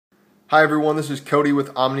Hi everyone, this is Cody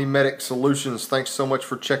with Omnimedic Solutions. Thanks so much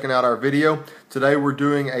for checking out our video. Today we're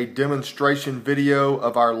doing a demonstration video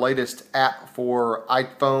of our latest app for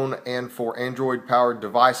iPhone and for Android powered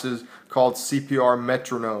devices called CPR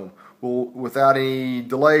Metronome. Well, without any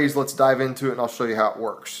delays, let's dive into it and I'll show you how it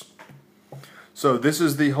works. So this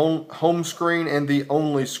is the home screen and the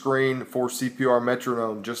only screen for CPR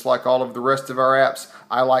Metronome. Just like all of the rest of our apps,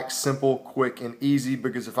 I like simple, quick, and easy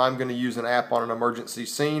because if I'm going to use an app on an emergency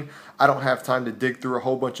scene, I don't have time to dig through a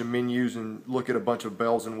whole bunch of menus and look at a bunch of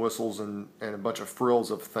bells and whistles and a bunch of frills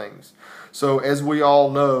of things. So as we all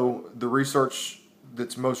know, the research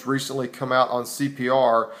that's most recently come out on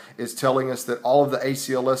CPR is telling us that all of the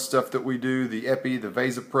ACLS stuff that we do, the epi, the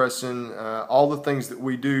vasopressin, all the things that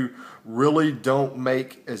we do really don't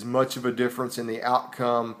make as much of a difference in the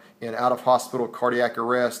outcome in out-of-hospital cardiac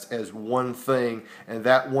arrest as one thing, and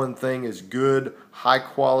that one thing is good,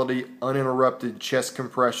 high-quality, uninterrupted chest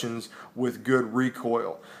compressions with good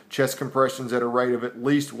recoil. Chest compressions at a rate of at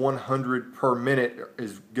least 100 per minute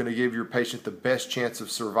is going to give your patient the best chance of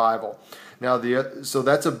survival. Now, so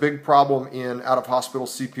that's a big problem in out-of-hospital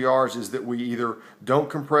CPRs, is that we either don't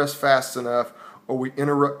compress fast enough or we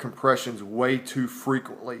interrupt compressions way too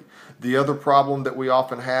frequently. The other problem that we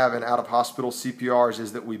often have in out-of-hospital CPRs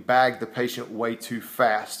is that we bag the patient way too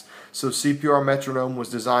fast. So CPR Metronome was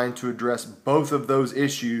designed to address both of those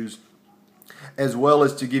issues, as well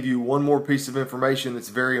as to give you one more piece of information that's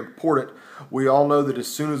very important. We all know that as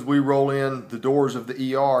soon as we roll in the doors of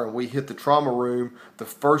the ER and we hit the trauma room, the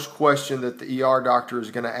first question that the ER doctor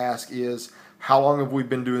is going to ask is, how long have we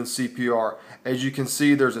been doing CPR? As you can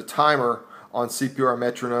see, there's a timer on CPR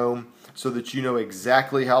Metronome so that you know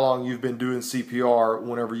exactly how long you've been doing CPR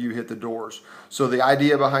whenever you hit the doors. So the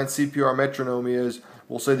idea behind CPR Metronome is,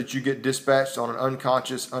 we'll say that you get dispatched on an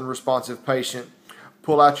unconscious, unresponsive patient.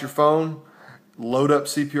 Pull out your phone, load up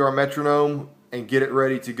CPR Metronome, and get it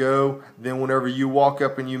ready to go. Then whenever you walk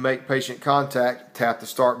up and you make patient contact, tap the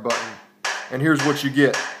start button. And here's what you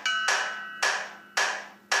get.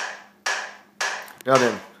 Now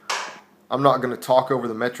then, I'm not going to talk over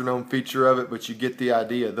the metronome feature of it, but you get the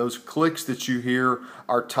idea. Those clicks that you hear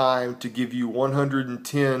are timed to give you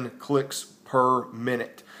 110 clicks per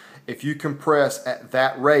minute. If you compress at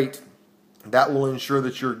that rate, that will ensure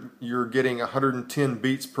that you're getting 110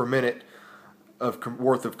 beats per minute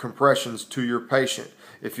worth of compressions to your patient.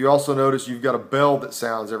 If you also notice, you've got a bell that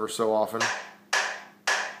sounds ever so often.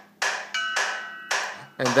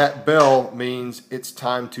 And that bell means it's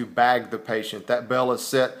time to bag the patient. That bell is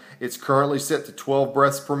set, it's currently set to 12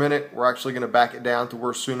 breaths per minute. We're actually going to back it down to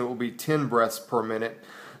where soon it will be 10 breaths per minute,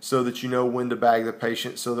 so that you know when to bag the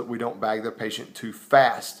patient, so that we don't bag the patient too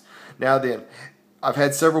fast. Now then, I've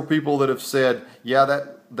had several people that have said, yeah,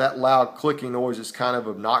 that loud clicking noise is kind of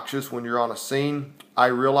obnoxious when you're on a scene. I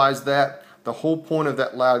realize that. The whole point of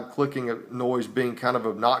that loud clicking noise being kind of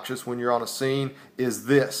obnoxious when you're on a scene is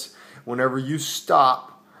this. Whenever you stop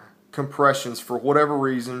compressions for whatever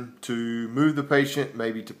reason to move the patient,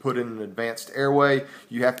 maybe to put in an advanced airway,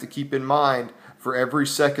 you have to keep in mind, for every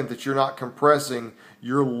second that you're not compressing,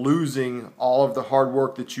 you're losing all of the hard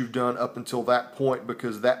work that you've done up until that point,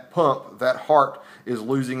 because that pump, that heart, is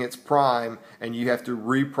losing its prime, and you have to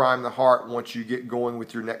reprime the heart once you get going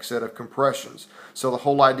with your next set of compressions. So the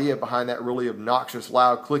whole idea behind that really obnoxious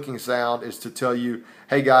loud clicking sound is to tell you,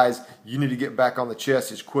 hey guys, you need to get back on the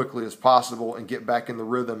chest as quickly as possible and get back in the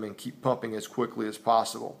rhythm and keep pumping as quickly as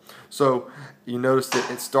possible. So you notice that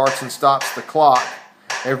it starts and stops the clock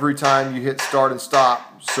every time you hit start and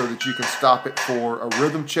stop, so that you can stop it for a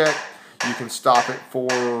rhythm check. You can stop it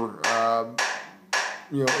for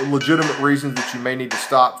legitimate reasons that you may need to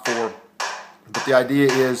stop for. But the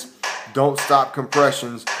idea is, don't stop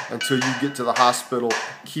compressions until you get to the hospital.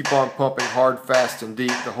 Keep on pumping hard, fast, and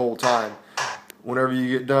deep the whole time. Whenever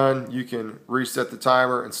you get done, you can reset the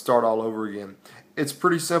timer and start all over again. It's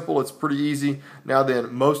pretty simple. It's pretty easy. Now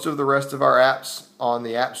then, most of the rest of our apps on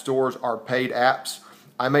the app stores are paid apps.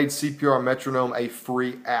 I made CPR Metronome a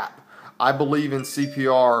free app. I believe in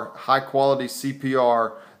CPR, high quality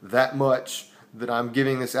CPR, that much that I'm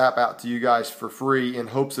giving this app out to you guys for free in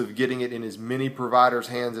hopes of getting it in as many providers'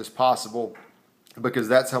 hands as possible, because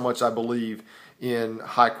that's how much I believe in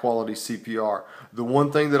high quality CPR. The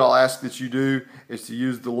one thing that I'll ask that you do is to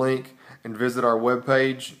use the link and visit our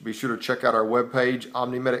webpage. Be sure to check out our webpage,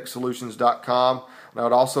 omnimedicsolutions.com. And I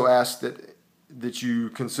would also ask that you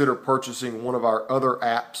consider purchasing one of our other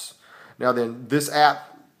apps. Now then, this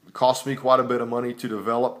app cost me quite a bit of money to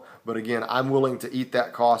develop, But again, I'm willing to eat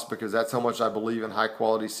that cost because that's how much I believe in high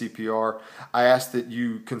quality CPR. I ask that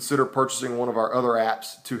you consider purchasing one of our other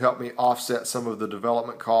apps to help me offset some of the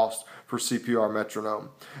development cost for CPR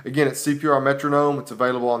Metronome. Again, it's CPR Metronome. It's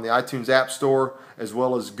available on the iTunes App Store as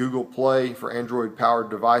well as Google Play for Android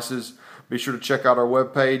powered devices. Be sure to check out our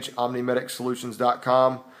webpage,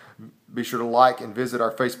 OmnimedicSolutions.com. Be sure to like and visit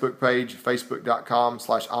our Facebook page,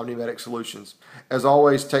 facebook.com/OmnimedicSolutions. As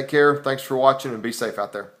always, take care. Thanks for watching and be safe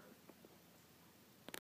out there.